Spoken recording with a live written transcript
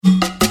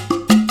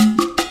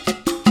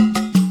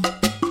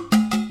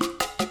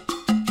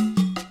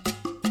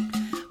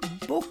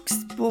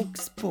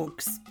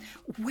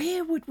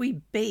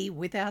be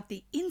without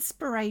the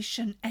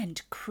inspiration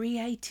and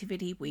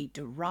creativity we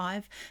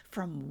derive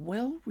from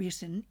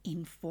well-written,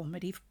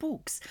 informative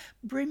books,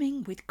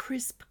 brimming with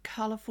crisp,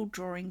 colourful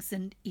drawings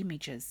and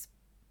images.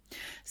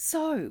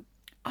 So,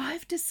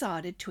 I've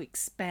decided to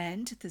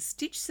expand the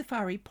Stitch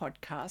Safari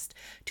podcast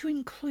to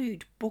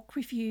include book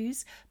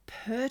reviews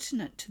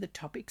pertinent to the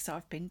topics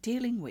I've been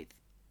dealing with.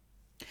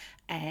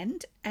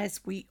 And as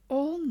we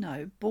all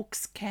know,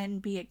 books can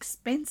be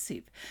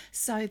expensive,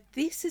 so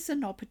this is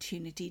an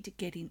opportunity to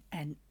get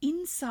an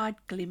inside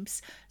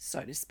glimpse,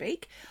 so to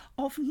speak,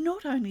 of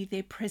not only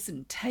their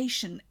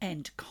presentation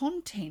and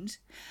content,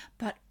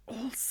 but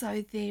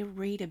also their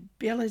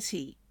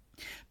readability.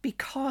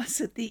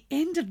 Because at the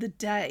end of the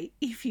day,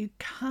 if you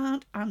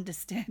can't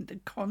understand the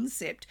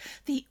concept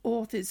the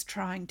author's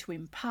trying to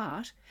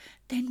impart,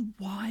 then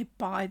why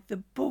buy the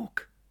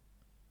book?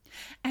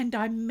 And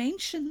I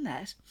mention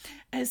that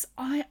as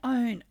I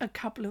own a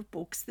couple of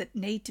books that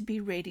need to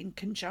be read in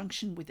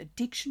conjunction with a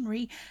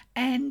dictionary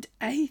and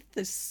a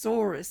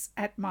thesaurus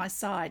at my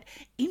side.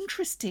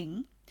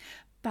 Interesting,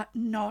 but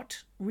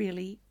not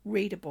really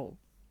readable.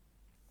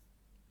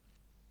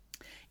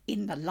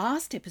 In the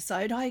last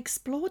episode, I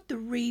explored the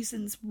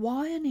reasons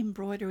why an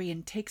embroidery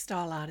and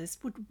textile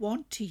artist would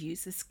want to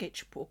use a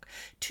sketchbook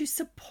to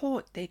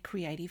support their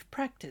creative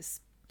practice.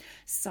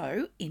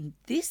 So, in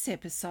this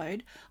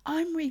episode,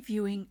 I'm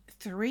reviewing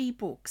 3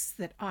 books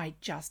that I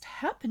just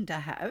happen to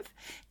have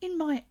in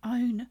my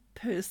own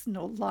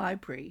personal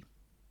library.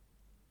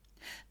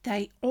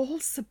 They all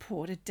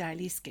support a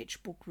daily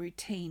sketchbook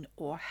routine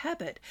or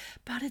habit,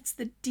 but it's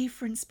the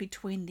difference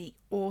between the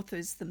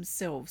authors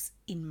themselves,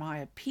 in my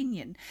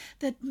opinion,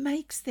 that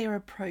makes their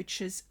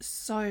approaches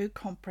so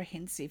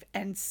comprehensive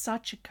and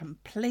such a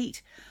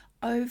complete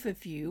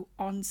overview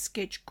on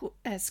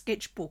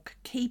sketchbook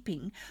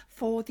keeping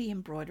for the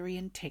embroidery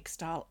and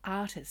textile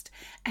artist,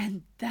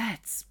 and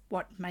that's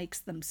what makes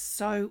them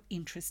so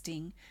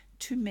interesting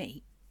to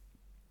me.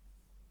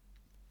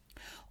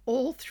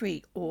 All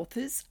 3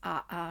 authors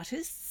are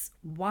artists.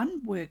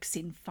 One works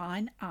in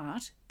fine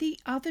art, the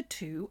other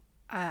 2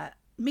 are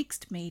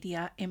mixed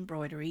media,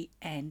 embroidery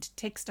and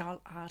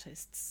textile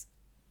artists.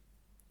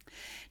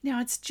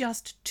 Now, it's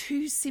just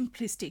too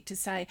simplistic to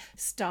say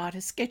start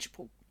a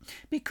sketchbook,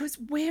 because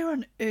where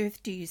on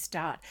earth do you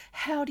start?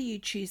 How do you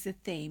choose a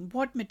theme?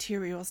 What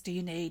materials do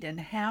you need? And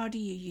how do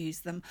you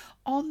use them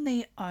on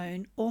their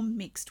own or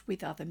mixed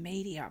with other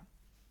media?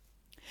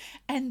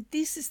 And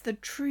this is the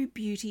true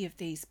beauty of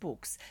these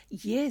books.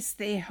 Yes,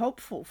 they're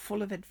helpful,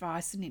 full of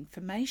advice and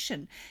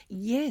information.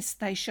 Yes,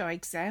 they show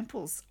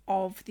examples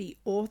of the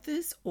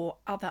authors or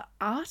other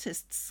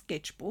artists'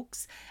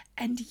 sketchbooks,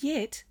 and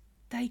yet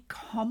they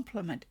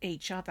complement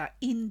each other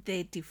in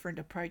their different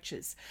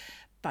approaches.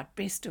 But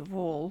best of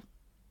all,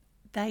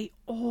 they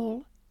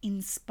all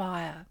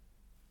inspire.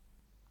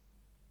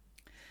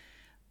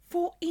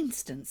 For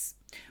instance,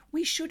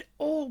 we should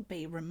all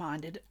be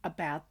reminded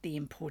about the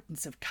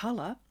importance of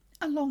colour,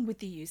 along with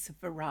the use of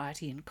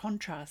variety and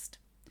contrast.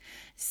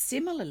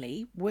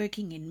 Similarly,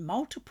 working in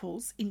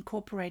multiples,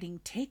 incorporating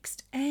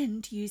text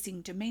and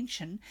using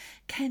dimension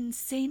can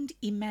send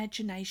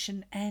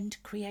imagination and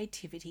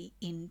creativity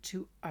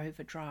into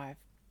overdrive.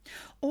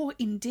 Or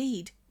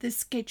indeed, the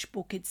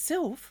sketchbook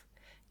itself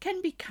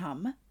can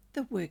become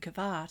the work of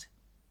art.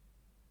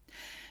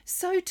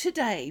 So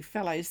today,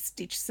 fellow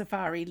Stitch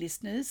Safari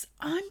listeners,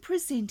 I'm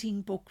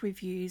presenting book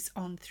reviews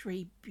on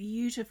 3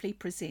 beautifully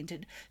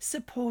presented,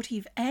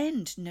 supportive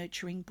and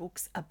nurturing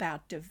books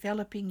about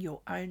developing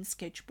your own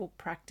sketchbook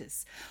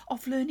practice,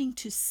 of learning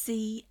to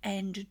see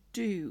and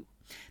do,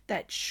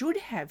 that should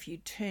have you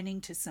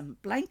turning to some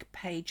blank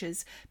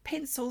pages,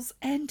 pencils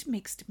and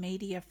mixed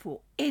media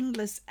for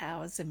endless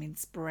hours of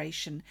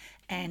inspiration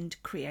and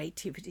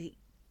creativity.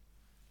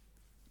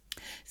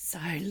 So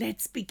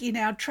let's begin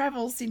our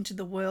travels into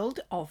the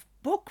world of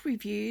book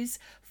reviews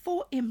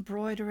for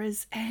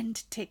embroiderers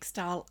and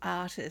textile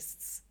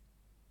artists.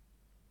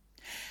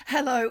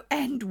 Hello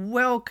and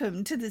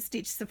welcome to the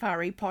Stitch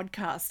Safari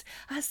podcast,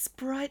 a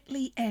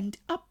sprightly and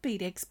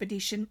upbeat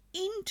expedition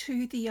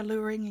into the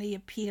alluringly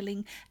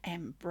appealing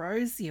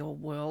ambrosial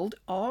world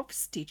of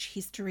stitch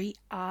history,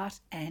 art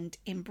and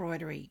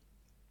embroidery.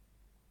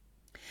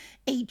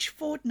 Each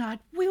fortnight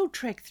we'll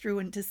trek through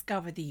and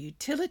discover the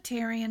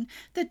utilitarian,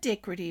 the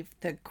decorative,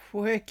 the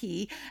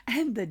quirky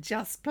and the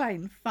just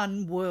plain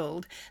fun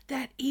world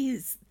that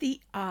is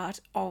the art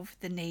of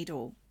the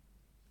needle.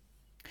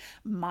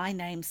 My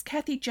name's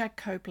Kathy Jack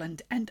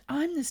Copeland and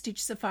I'm the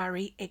Stitch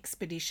Safari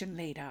Expedition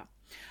Leader.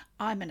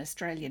 I'm an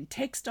Australian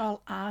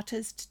textile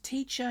artist,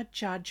 teacher,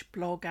 judge,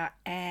 blogger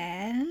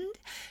and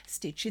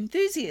stitch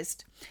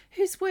enthusiast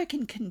whose work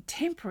in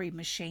contemporary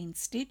machine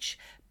stitch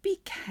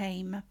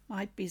became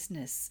my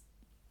business.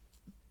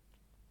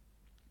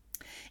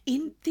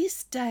 In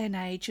this day and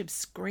age of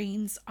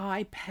screens,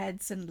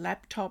 iPads and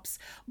laptops,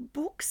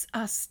 books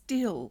are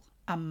still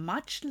a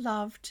much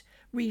loved,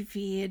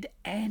 revered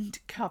and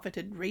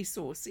coveted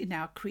resource in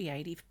our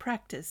creative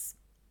practice.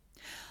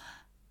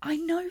 I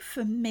know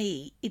for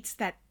me, it's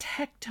that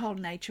tactile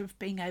nature of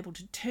being able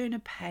to turn a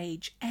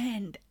page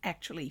and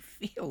actually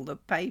feel the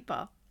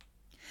paper.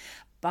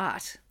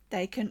 But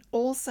they can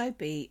also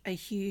be a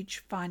huge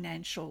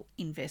financial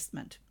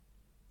investment.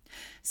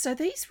 So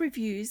these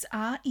reviews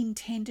are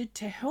intended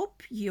to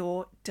help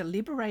your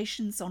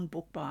deliberations on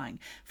book buying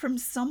from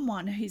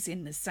someone who's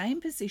in the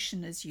same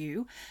position as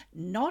you,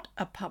 not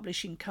a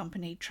publishing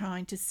company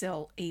trying to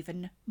sell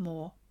even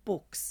more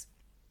books.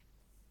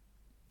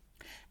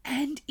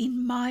 And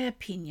in my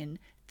opinion,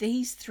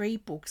 these 3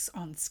 books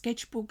on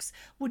sketchbooks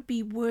would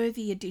be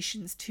worthy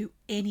additions to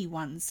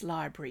anyone's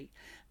library,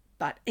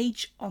 but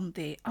each on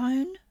their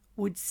own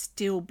would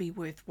still be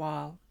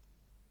worthwhile.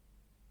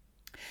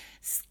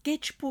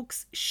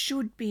 Sketchbooks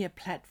should be a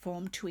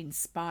platform to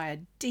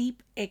inspire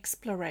deep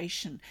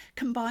exploration,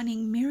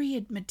 combining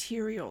myriad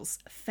materials,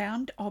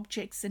 found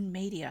objects and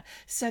media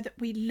so that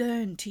we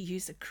learn to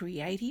use a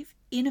creative,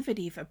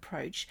 innovative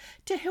approach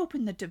to help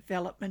in the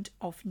development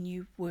of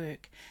new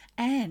work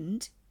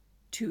and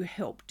to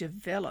help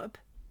develop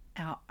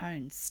our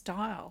own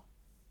style.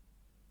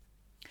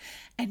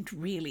 And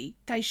really,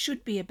 they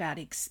should be about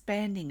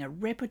expanding a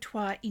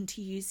repertoire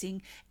into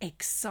using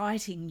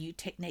exciting new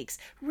techniques,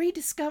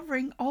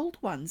 rediscovering old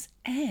ones,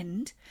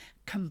 and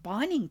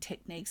combining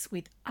techniques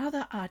with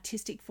other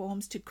artistic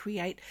forms to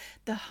create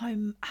the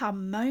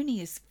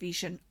harmonious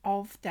vision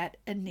of that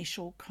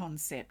initial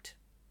concept.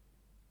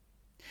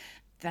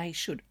 They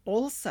should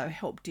also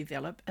help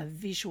develop a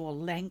visual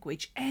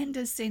language and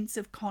a sense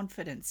of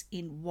confidence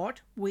in what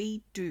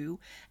we do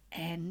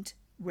and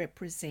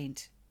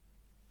represent.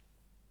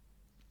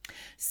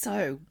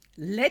 So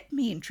let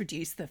me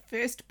introduce the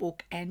first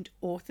book and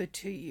author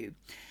to you.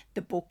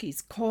 The book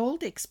is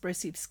called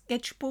Expressive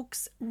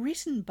Sketchbooks,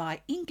 written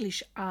by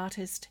English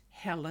artist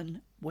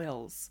Helen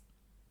Wells.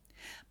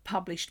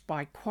 Published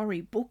by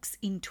Quarry Books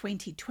in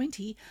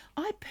 2020,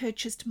 I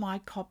purchased my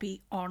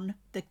copy on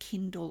the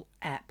Kindle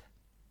app.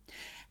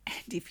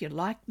 And if you're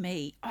like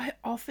me, I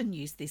often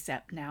use this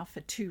app now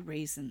for 2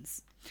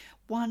 reasons.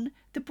 1,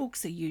 the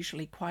books are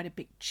usually quite a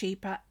bit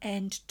cheaper,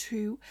 and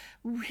 2,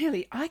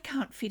 really, I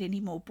can't fit any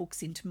more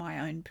books into my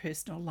own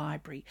personal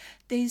library.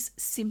 There's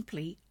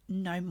simply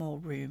no more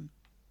room.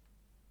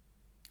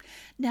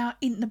 Now,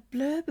 in the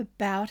blurb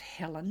about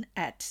Helen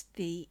at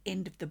the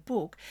end of the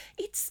book,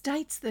 it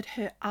states that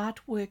her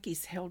artwork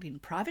is held in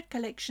private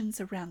collections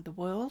around the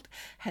world,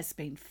 has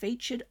been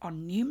featured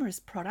on numerous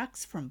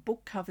products from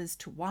book covers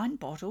to wine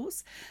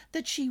bottles,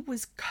 that she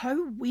was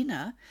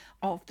co-winner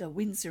of the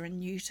Winsor and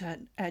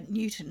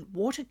Newton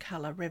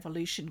Watercolour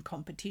Revolution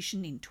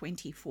competition in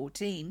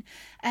 2014,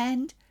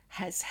 and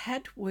has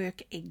had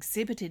work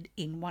exhibited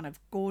in one of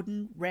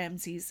Gordon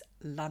Ramsay's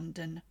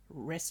London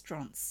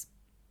restaurants.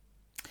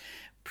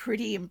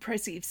 Pretty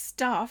impressive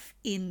stuff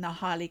in the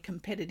highly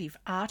competitive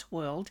art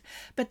world,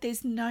 but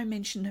there's no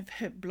mention of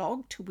her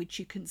blog, to which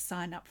you can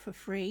sign up for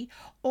free,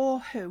 or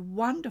her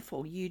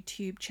wonderful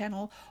YouTube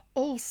channel,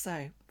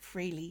 also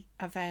freely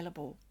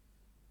available.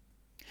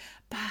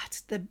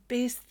 But the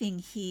best thing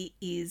here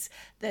is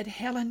that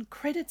Helen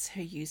credits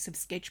her use of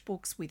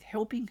sketchbooks with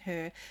helping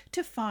her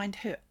to find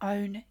her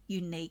own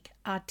unique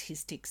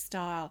artistic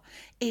style,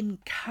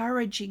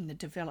 encouraging the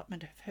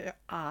development of her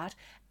art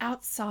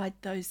outside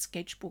those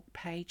sketchbook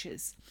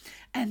pages.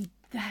 And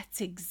that's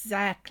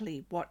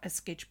exactly what a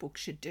sketchbook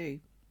should do.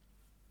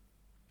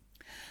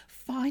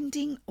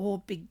 Finding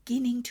or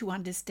beginning to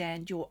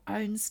understand your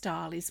own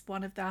style is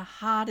one of the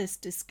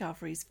hardest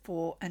discoveries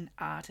for an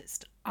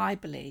artist, I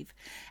believe,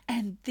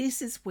 and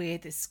this is where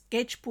the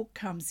sketchbook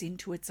comes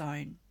into its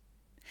own.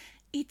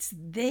 It's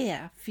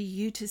there for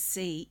you to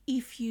see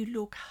if you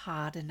look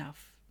hard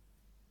enough.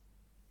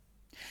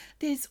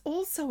 There's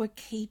also a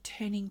key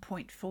turning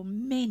point for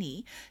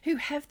many who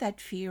have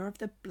that fear of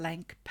the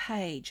blank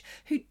page,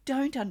 who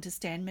don't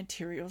understand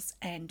materials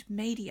and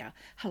media.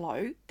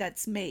 Hello,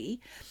 that's me.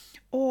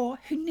 Or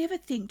who never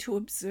think to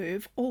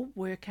observe or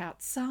work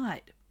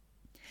outside.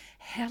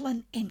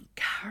 Helen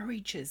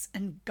encourages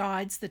and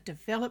guides the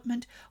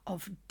development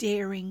of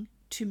daring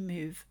to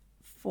move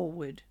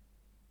forward.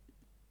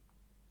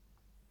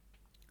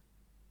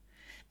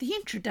 The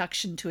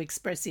introduction to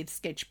expressive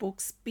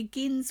sketchbooks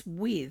begins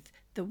with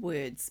the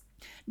words,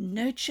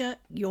 "Nurture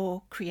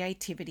your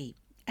creativity."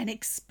 An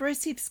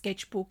expressive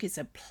sketchbook is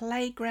a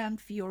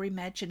playground for your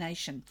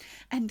imagination,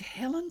 and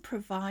Helen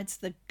provides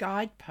the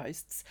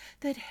guideposts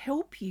that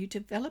help you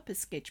develop a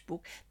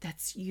sketchbook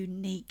that's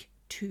unique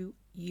to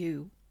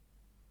you.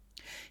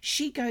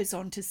 She goes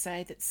on to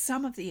say that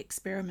some of the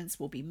experiments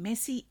will be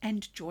messy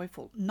and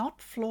joyful,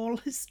 not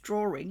flawless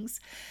drawings,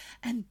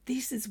 and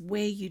this is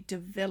where you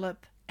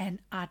develop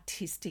an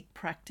artistic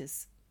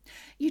practice.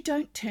 You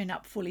don't turn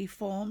up fully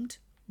formed.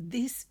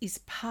 This is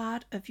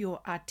part of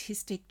your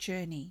artistic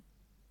journey.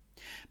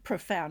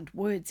 Profound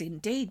words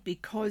indeed,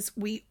 because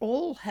we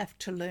all have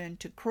to learn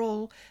to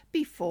crawl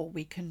before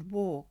we can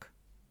walk.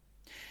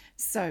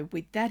 So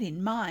with that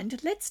in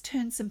mind, let's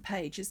turn some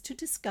pages to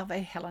discover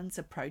Helen's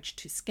approach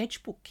to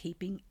sketchbook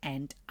keeping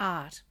and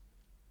art.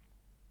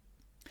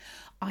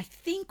 I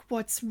think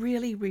what's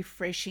really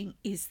refreshing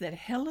is that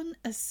Helen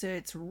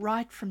asserts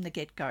right from the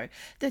get-go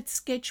that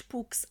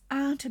sketchbooks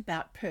aren't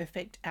about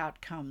perfect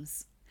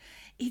outcomes.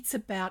 It's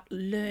about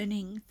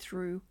learning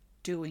through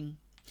doing,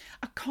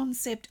 a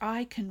concept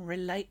I can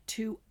relate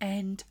to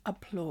and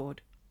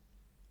applaud.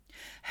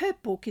 Her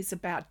book is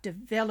about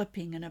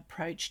developing an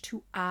approach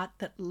to art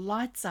that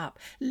lights up,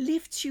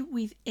 lifts you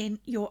with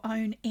your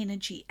own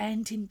energy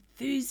and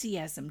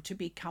enthusiasm to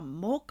become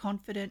more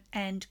confident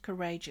and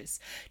courageous,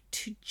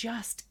 to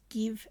just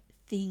give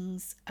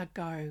things a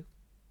go.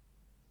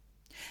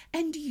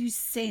 And you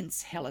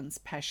sense Helen's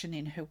passion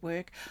in her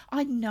work.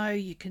 I know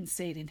you can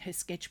see it in her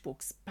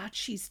sketchbooks, but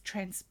she's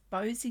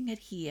transposing it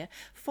here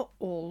for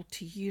all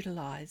to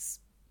utilise.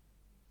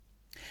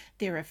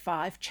 There are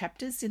 5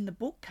 chapters in the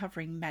book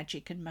covering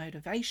magic and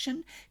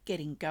motivation,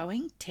 getting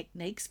going,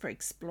 techniques for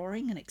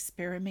exploring and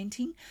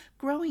experimenting,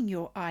 growing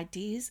your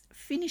ideas,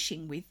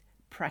 finishing with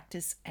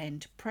practice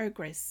and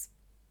progress.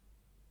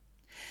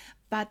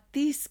 But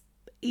this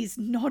is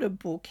not a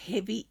book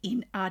heavy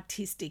in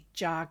artistic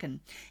jargon.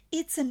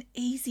 It's an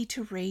easy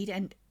to read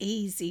and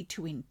easy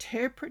to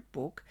interpret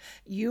book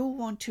you'll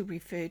want to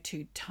refer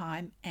to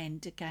time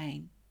and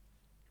again.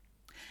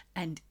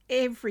 And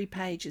every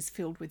page is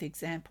filled with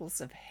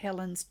examples of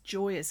Helen's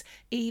joyous,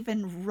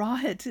 even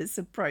riotous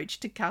approach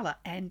to colour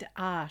and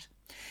art.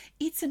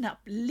 It's an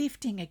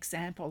uplifting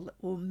example that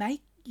will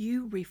make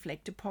you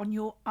reflect upon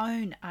your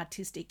own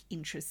artistic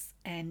interests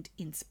and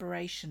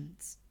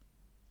inspirations.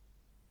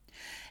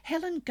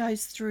 Helen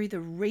goes through the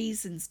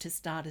reasons to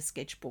start a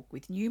sketchbook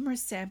with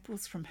numerous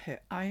samples from her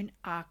own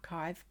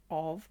archive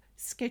of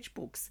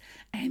sketchbooks,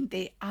 and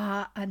there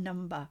are a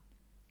number.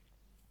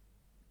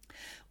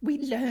 We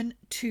learn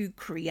to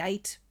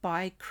create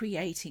by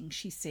creating,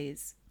 she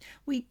says.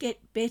 We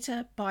get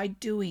better by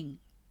doing.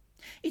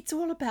 It's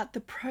all about the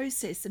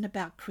process and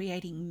about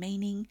creating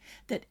meaning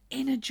that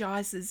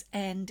energizes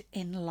and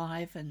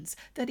enlivens,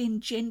 that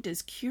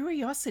engenders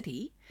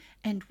curiosity,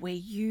 and where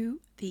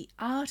you, the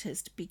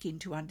artist, begin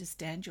to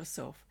understand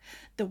yourself,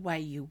 the way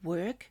you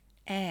work,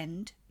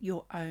 and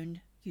your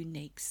own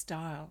unique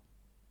style.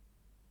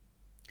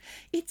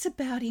 It's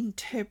about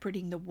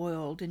interpreting the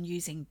world and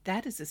using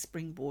that as a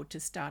springboard to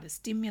start a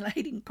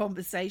stimulating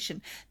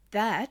conversation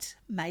that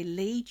may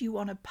lead you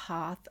on a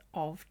path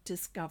of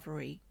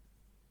discovery.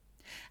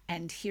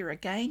 And here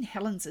again,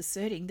 Helen's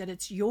asserting that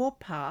it's your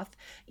path,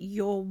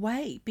 your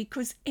way,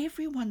 because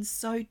everyone's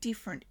so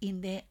different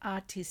in their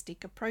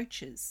artistic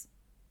approaches.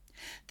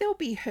 There'll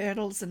be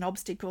hurdles and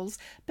obstacles,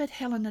 but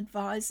Helen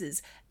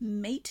advises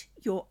meet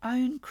your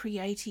own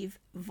creative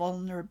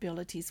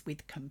vulnerabilities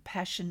with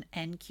compassion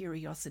and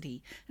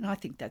curiosity. And I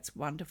think that's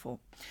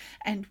wonderful.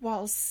 And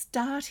while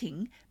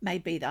starting may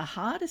be the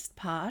hardest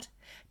part,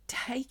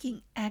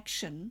 taking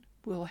action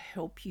will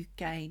help you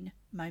gain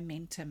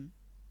momentum.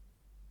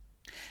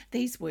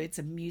 These words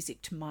are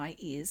music to my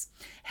ears.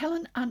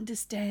 Helen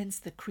understands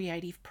the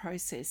creative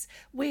process.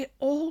 We're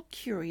all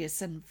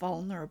curious and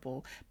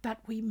vulnerable, but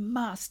we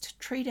must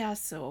treat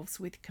ourselves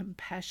with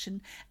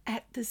compassion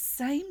at the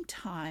same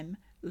time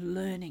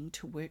learning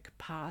to work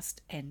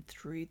past and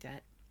through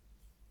that.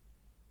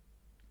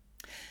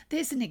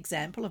 There's an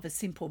example of a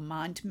simple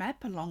mind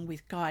map along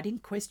with guiding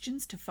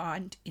questions to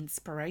find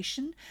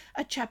inspiration,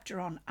 a chapter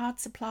on art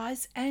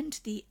supplies, and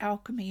the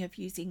alchemy of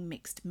using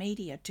mixed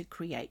media to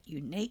create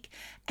unique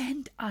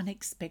and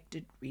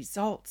unexpected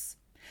results.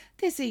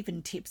 There's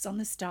even tips on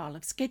the style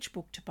of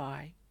sketchbook to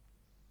buy.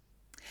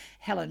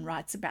 Helen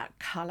writes about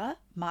colour,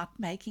 mark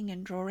making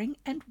and drawing,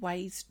 and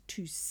ways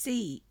to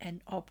see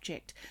an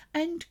object,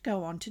 and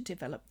go on to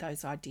develop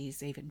those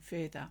ideas even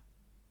further.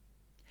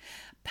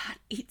 But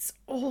it's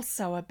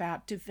also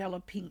about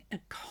developing a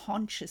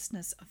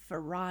consciousness of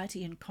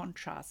variety and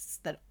contrasts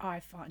that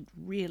I find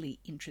really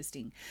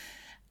interesting,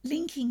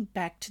 linking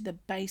back to the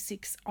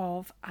basics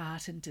of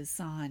art and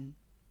design.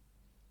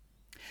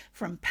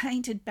 From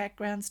painted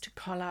backgrounds to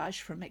collage,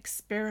 from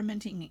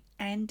experimenting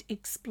and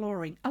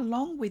exploring,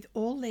 along with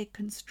all their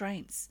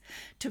constraints,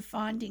 to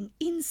finding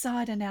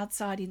inside and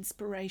outside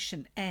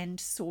inspiration and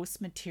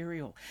source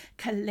material,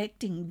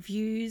 collecting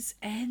views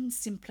and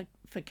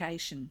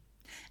simplification.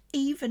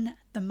 Even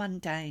the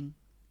mundane,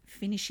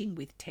 finishing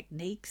with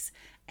techniques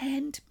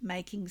and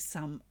making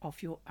some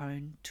of your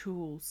own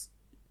tools.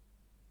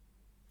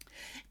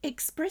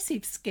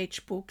 Expressive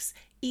Sketchbooks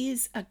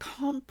is a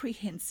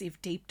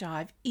comprehensive deep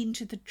dive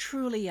into the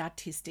truly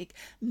artistic,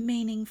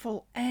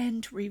 meaningful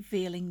and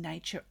revealing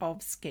nature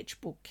of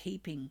sketchbook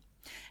keeping,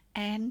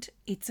 and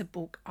it's a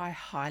book I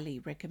highly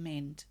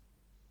recommend.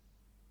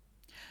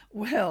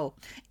 Well,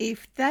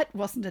 if that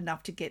wasn't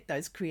enough to get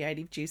those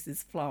creative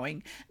juices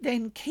flowing,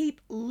 then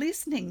keep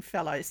listening,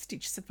 fellow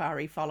Stitch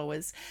Safari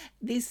followers.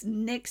 This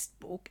next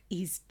book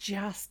is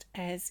just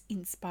as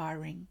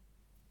inspiring.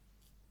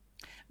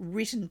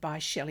 Written by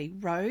Shelley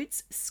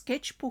Rhodes,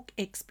 Sketchbook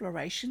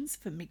Explorations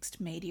for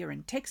Mixed Media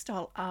and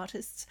Textile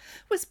Artists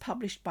was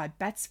published by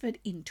Batsford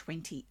in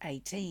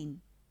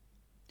 2018.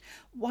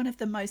 One of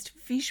the most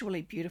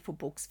visually beautiful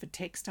books for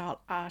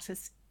textile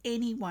artists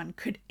anyone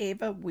could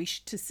ever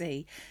wish to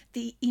see.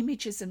 The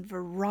images and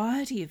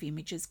variety of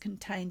images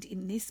contained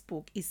in this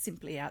book is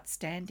simply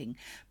outstanding.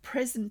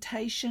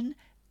 Presentation,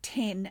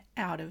 10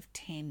 out of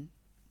 10.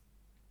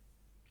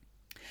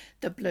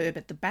 The blurb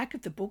at the back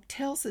of the book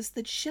tells us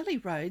that Shelley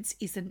Rhodes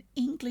is an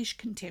English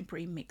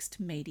contemporary mixed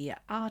media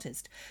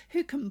artist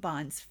who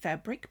combines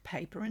fabric,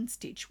 paper and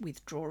stitch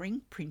with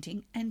drawing,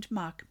 printing and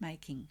mark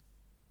making.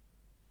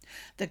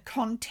 The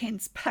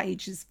contents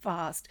page is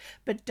vast,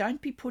 but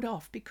don't be put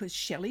off because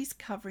Shelley's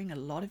covering a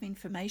lot of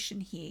information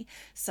here,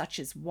 such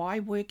as why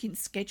work in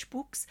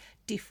sketchbooks,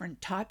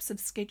 different types of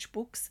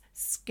sketchbooks,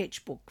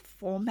 sketchbook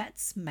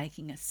formats,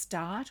 making a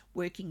start,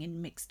 working in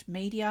mixed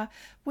media,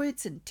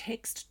 words and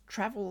text,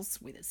 travels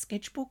with a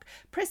sketchbook,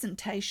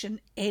 presentation,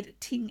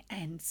 editing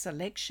and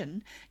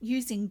selection,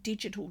 using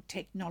digital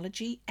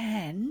technology,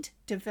 and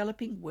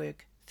developing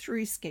work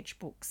through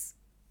sketchbooks.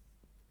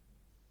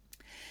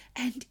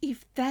 And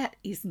if that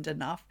isn't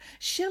enough,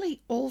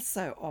 Shelley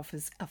also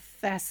offers a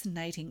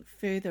fascinating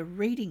further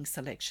reading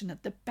selection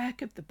at the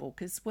back of the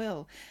book as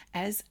well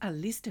as a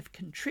list of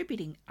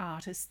contributing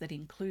artists that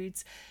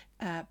includes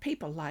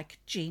people like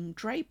Jean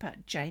Draper,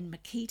 Jane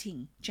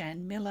McKeating,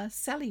 Jan Miller,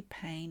 Sally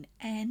Payne,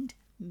 and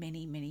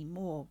many, many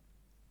more.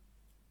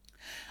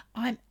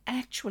 I'm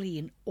actually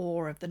in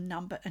awe of the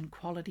number and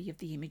quality of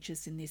the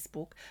images in this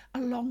book,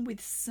 along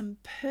with some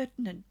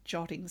pertinent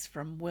jottings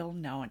from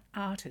well-known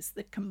artists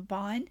that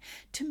combine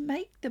to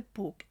make the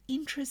book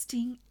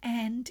interesting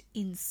and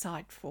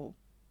insightful.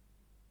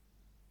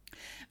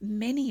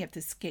 Many of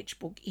the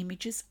sketchbook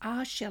images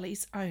are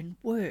Shelley's own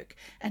work,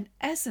 and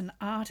as an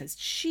artist,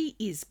 she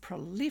is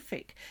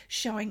prolific,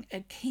 showing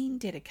a keen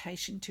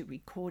dedication to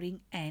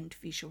recording and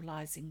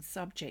visualising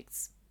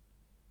subjects.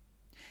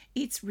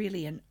 It's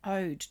really an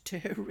ode to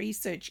her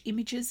research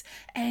images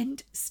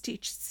and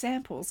stitched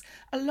samples,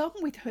 along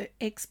with her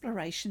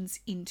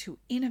explorations into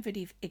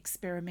innovative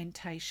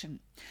experimentation.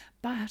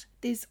 But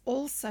there's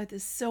also the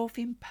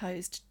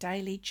self-imposed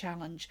daily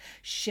challenge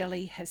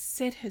Shelley has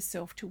set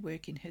herself to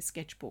work in her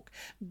sketchbook.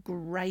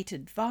 Great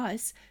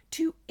advice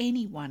to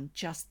anyone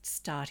just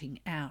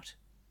starting out.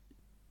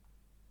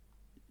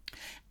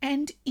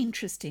 And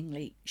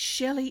interestingly,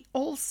 Shelley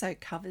also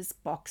covers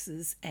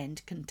boxes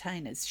and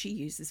containers she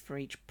uses for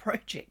each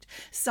project,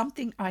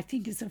 something I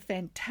think is a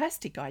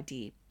fantastic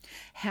idea.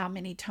 How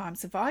many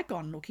times have I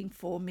gone looking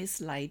for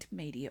mislaid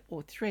media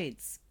or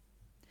threads?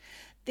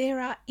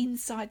 There are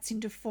insights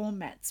into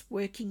formats,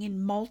 working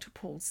in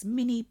multiples,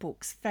 mini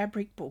books,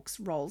 fabric books,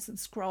 rolls and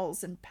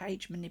scrolls, and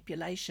page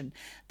manipulation.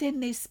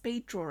 Then there's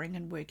speed drawing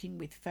and working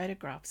with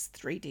photographs,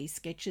 3D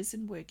sketches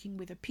and working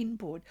with a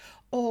pinboard,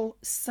 all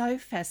so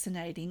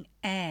fascinating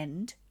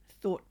and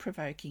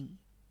thought-provoking.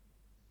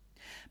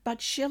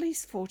 But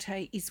Shelley's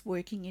forte is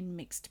working in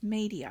mixed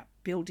media,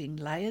 building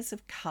layers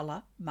of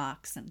colour,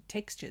 marks and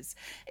textures,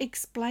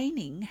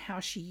 explaining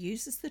how she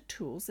uses the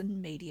tools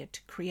and media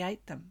to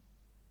create them.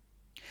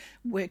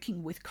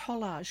 Working with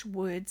collage,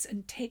 words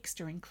and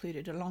text are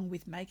included along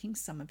with making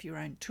some of your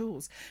own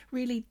tools.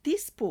 Really,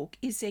 this book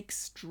is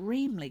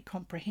extremely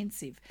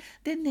comprehensive.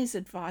 Then there's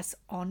advice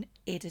on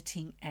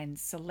editing and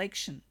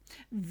selection.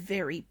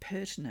 Very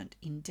pertinent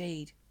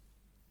indeed.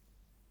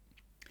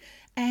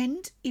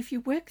 And if you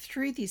work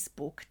through this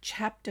book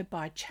chapter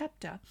by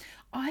chapter,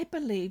 I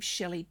believe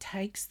Shelley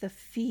takes the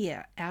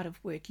fear out of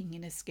working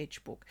in a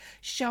sketchbook,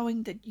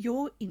 showing that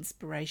your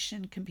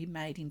inspiration can be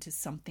made into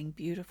something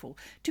beautiful,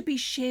 to be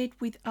shared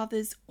with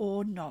others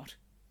or not,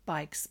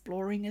 by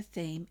exploring a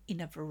theme in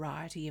a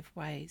variety of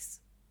ways.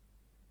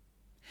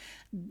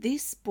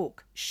 This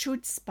book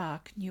should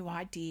spark new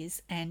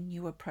ideas and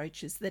new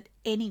approaches that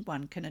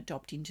anyone can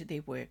adopt into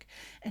their work,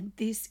 and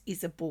this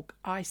is a book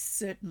I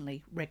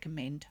certainly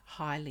recommend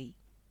highly.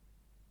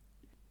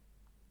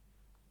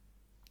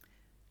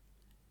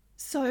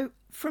 So,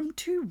 from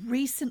two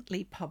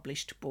recently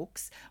published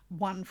books,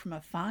 one from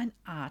a fine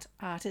art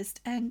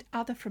artist and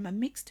other from a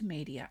mixed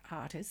media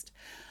artist,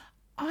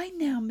 I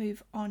now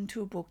move on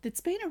to a book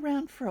that's been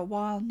around for a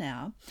while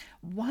now,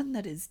 one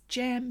that is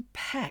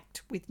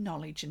jam-packed with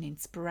knowledge and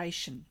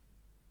inspiration.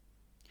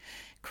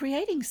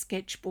 Creating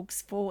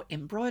Sketchbooks for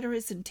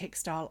Embroiderers and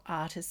Textile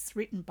Artists,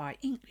 written by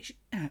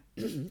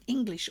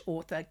English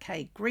author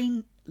Kay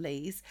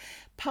Greenlees,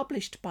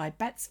 published by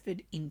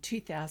Batsford in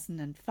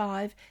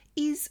 2005,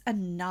 is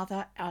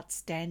another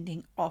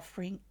outstanding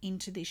offering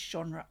into this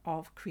genre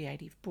of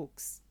creative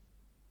books.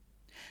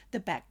 The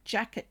back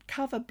jacket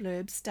cover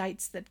blurb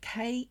states that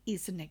Kay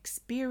is an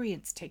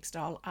experienced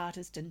textile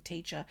artist and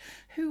teacher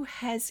who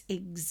has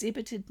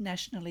exhibited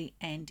nationally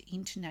and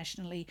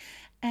internationally,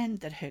 and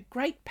that her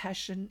great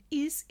passion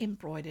is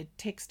embroidered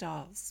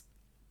textiles.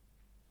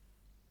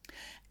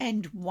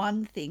 And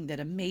one thing that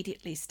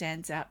immediately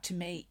stands out to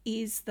me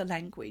is the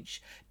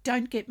language.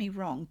 Don't get me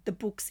wrong, the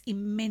book's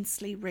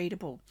immensely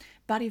readable,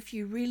 but if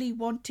you really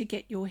want to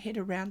get your head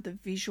around the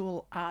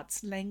visual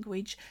arts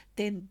language,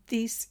 then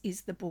this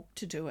is the book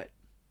to do it.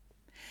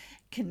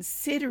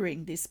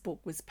 Considering this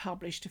book was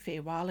published a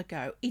fair while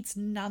ago, it's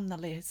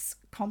nonetheless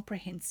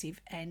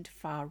comprehensive and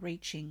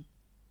far-reaching.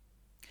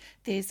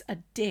 There's a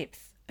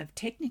depth of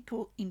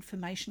technical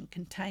information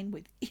contained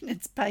within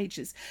its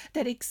pages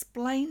that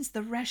explains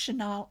the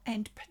rationale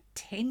and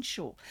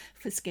potential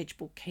for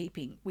sketchbook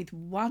keeping, with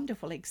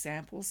wonderful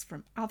examples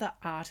from other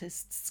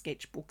artists'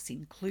 sketchbooks,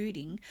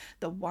 including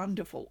the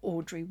wonderful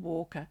Audrey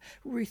Walker,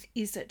 Ruth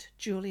Izzett,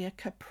 Julia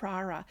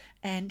Caprara,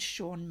 and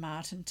Sean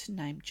Martin, to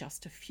name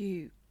just a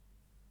few.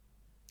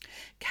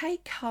 Kay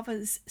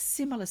covers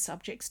similar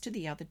subjects to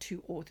the other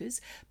two authors,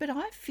 but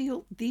I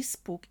feel this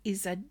book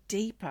is a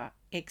deeper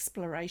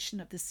exploration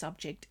of the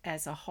subject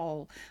as a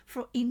whole.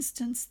 For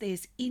instance,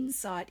 there's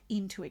insight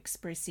into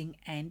expressing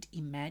and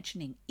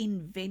imagining,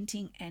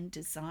 inventing and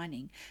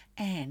designing,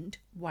 and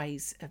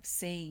ways of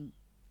seeing.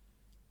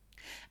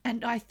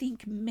 And I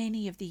think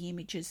many of the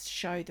images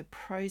show the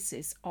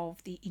process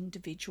of the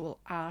individual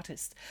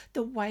artist,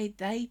 the way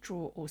they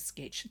draw or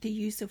sketch, the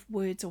use of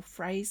words or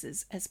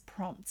phrases as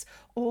prompts,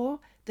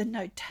 or the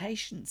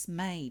notations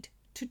made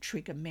to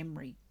trigger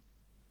memory.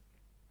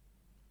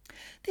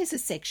 There's a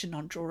section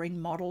on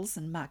drawing models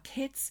and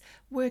maquettes,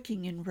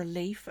 working in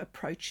relief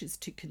approaches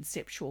to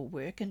conceptual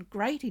work, and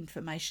great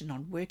information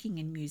on working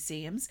in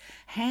museums,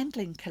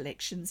 handling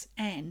collections,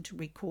 and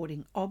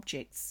recording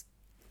objects.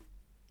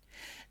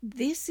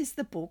 This is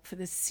the book for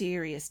the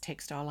serious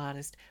textile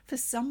artist, for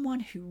someone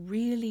who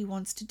really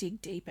wants to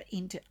dig deeper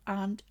into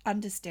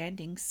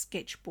understanding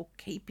sketchbook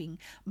keeping,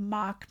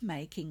 mark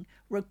making,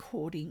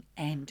 recording,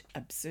 and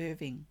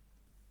observing.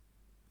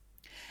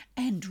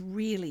 And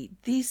really,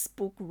 this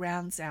book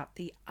rounds out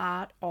the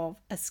art of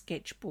a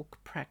sketchbook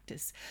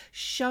practice,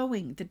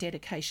 showing the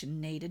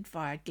dedication needed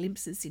via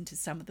glimpses into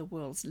some of the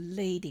world's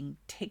leading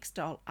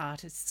textile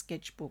artists'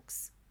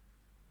 sketchbooks.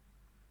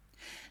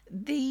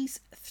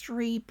 These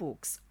three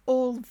books,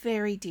 all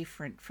very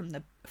different,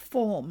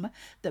 form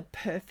the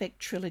perfect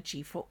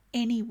trilogy for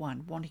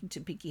anyone wanting to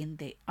begin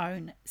their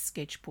own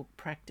sketchbook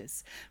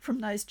practice, from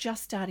those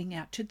just starting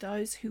out to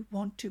those who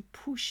want to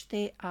push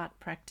their art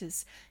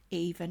practice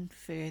even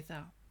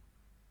further.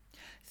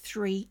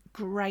 Three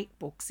great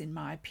books, in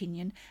my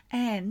opinion,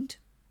 and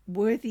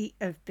worthy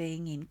of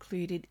being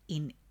included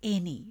in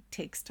any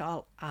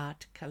textile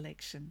art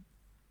collection.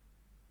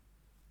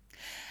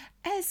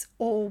 As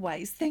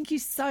always, thank you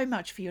so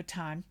much for your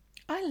time.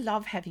 I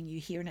love having you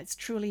here and it's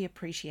truly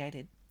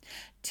appreciated.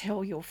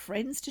 Tell your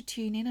friends to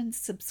tune in and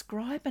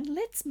subscribe, and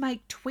let's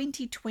make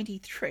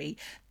 2023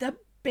 the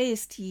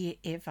best year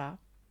ever.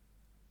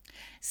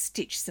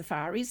 Stitch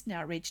Safari's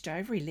now reached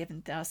over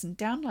 11,000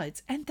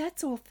 downloads, and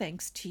that's all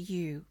thanks to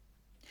you.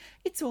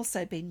 It's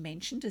also been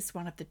mentioned as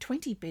one of the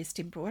 20 best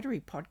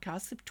embroidery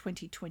podcasts of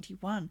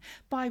 2021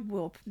 by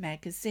Warp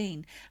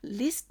magazine,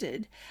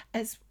 listed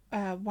as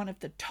one of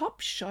the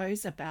top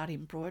shows about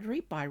embroidery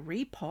by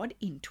Repod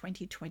in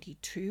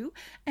 2022,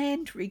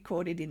 and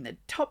recorded in the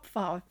top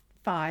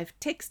five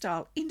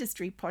textile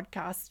industry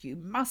podcasts you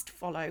must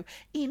follow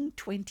in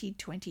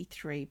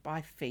 2023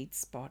 by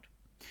FeedSpot.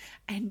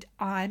 And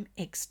I'm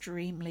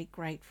extremely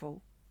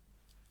grateful.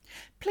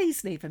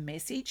 Please leave a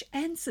message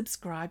and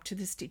subscribe to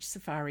the Stitch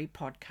Safari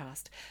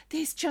podcast.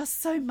 There's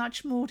just so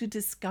much more to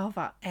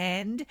discover,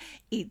 and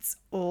it's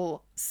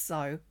all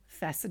so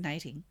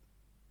fascinating.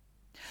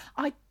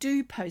 I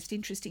do post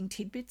interesting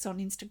tidbits on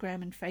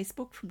Instagram and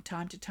Facebook from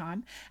time to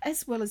time,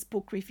 as well as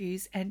book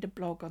reviews and a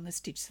blog on the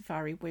Stitch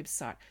Safari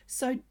website,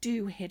 so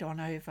do head on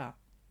over.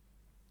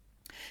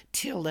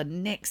 Till the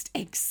next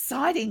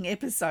exciting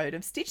episode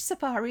of Stitch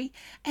Safari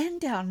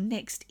and our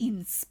next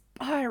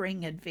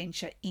inspiring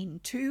adventure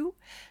into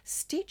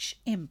stitch,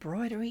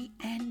 embroidery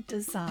and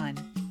design.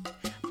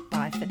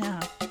 Bye for now.